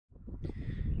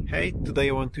Hey, today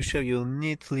I want to show you a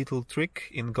neat little trick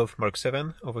in Golf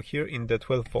MK7. Over here in the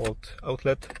 12-volt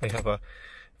outlet I have a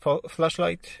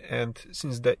flashlight, and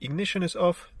since the ignition is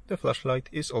off, the flashlight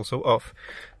is also off.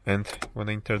 And when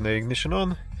I turn the ignition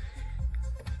on,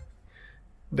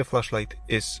 the flashlight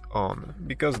is on,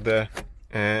 because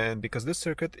this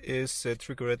circuit is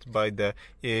triggered by the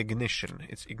ignition.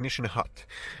 It's ignition hot.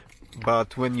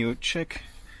 But when you check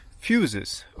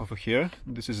fuses over here,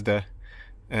 this is the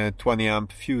 20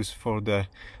 amp fuse for the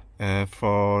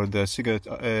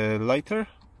cigarette lighter.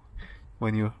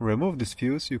 When you remove this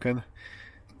fuse, you can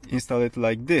install it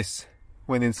like this.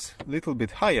 When it's a little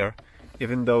bit higher,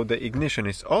 even though the ignition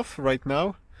is off right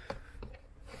now,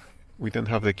 we don't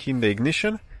have the key in the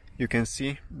ignition, you can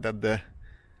see that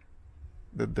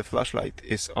the flashlight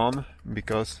is on,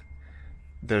 because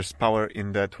there's power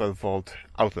in the 12-volt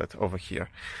outlet over here.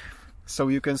 So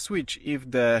you can switch if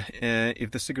the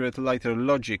cigarette lighter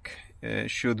logic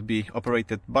should be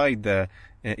operated by the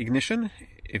ignition,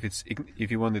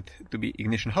 if you want it to be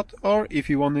ignition hot, or if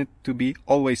you want it to be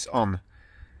always on.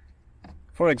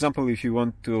 For example, if you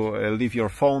want to leave your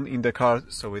phone in the car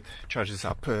so it charges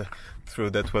up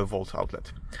through the 12-volt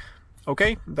outlet.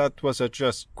 Okay, that was a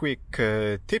just quick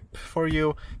tip for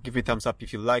you. Give it a thumbs up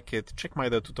if you like it. Check my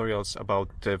other tutorials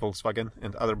about Volkswagen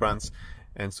and other brands,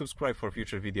 and subscribe for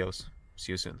future videos.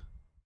 See you soon.